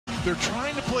They're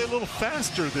trying to play a little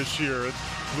faster this year.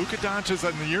 Luka Doncic,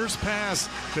 in the years past,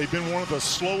 they've been one of the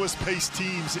slowest paced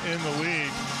teams in the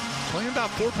league. Playing about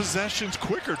 4 possessions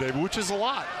quicker, David, which is a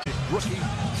lot. Rookie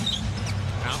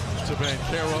out to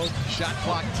Banchero. Shot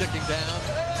clock ticking down.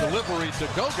 Delivery to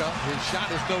Goga. His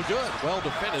shot is no good. Well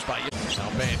defended by now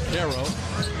Banchero.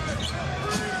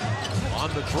 On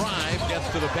the drive, gets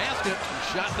to the basket.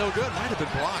 Shot no good. Might have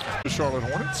been blocked. The Charlotte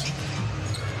Hornets.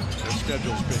 Their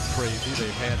schedule's been crazy.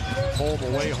 They've had home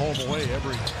away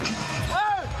every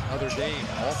other game,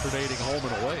 alternating home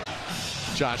and away.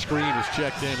 Josh Green is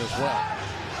checked in as well.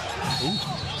 Ooh,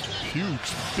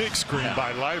 huge, big screen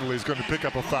by Lively is going to pick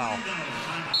up a foul.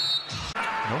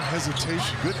 No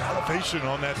hesitation, good elevation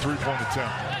on that three-point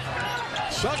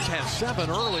attempt. Suggs has 7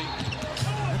 early.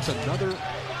 That's another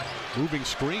moving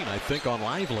screen, I think, on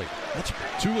Lively. That's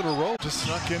 2 in a row. Just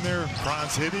snuck in there,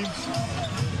 Franz hitting.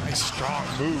 Nice strong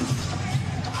move.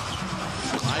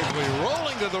 Lively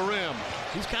rolling to the rim.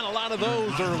 He's got a lot of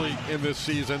those early in this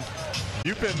season.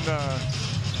 You've been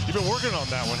working on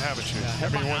that one, haven't you? Yeah, I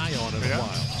have my eye on it a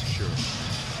while. Sure.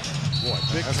 Boy,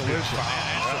 big collision.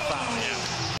 That's a foul. Yeah.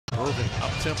 Irving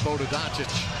up tempo to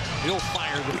Doncic. He'll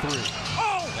fire the 3.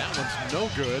 Oh, that one's no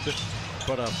good.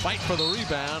 But a fight for the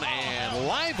rebound, and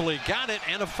Lively got it,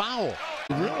 and a foul.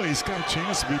 Really, he's got a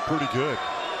chance to be pretty good.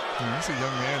 He's a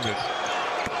young man that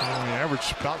only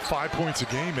averaged about 5 points a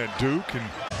game at Duke. And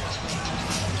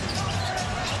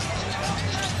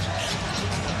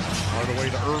right away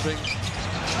to Irving,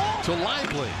 to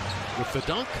Lively with the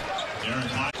dunk.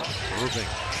 Irving,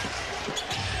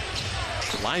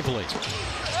 Lively.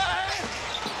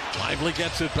 Lively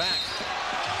gets it back,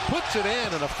 puts it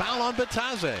in, and a foul on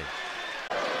Batase.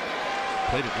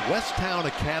 Played at Westtown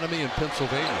Academy in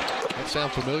Pennsylvania. That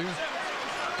sound familiar?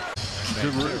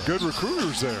 Good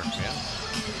recruiters there. Yeah.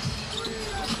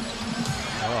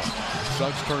 Oh,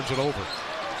 Suggs turns it over.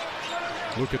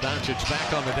 Luka Doncic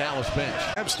back on the Dallas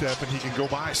bench. Step, and he can go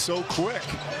by so quick.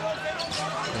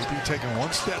 Maybe taking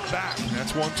 1 step back, and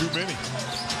that's 1 too many.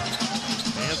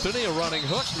 Anthony, a running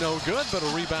hook, no good, but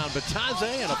a rebound Batase,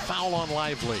 and a foul on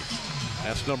Lively.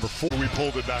 That's number 4. We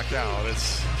pulled it back out.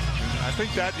 I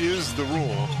think that is the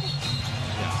rule.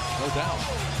 Yeah, no doubt.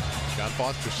 Scott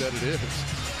Foster said it is.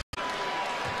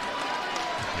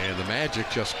 And the Magic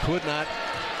just could not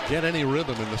get any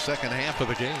rhythm in the second half of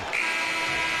the game.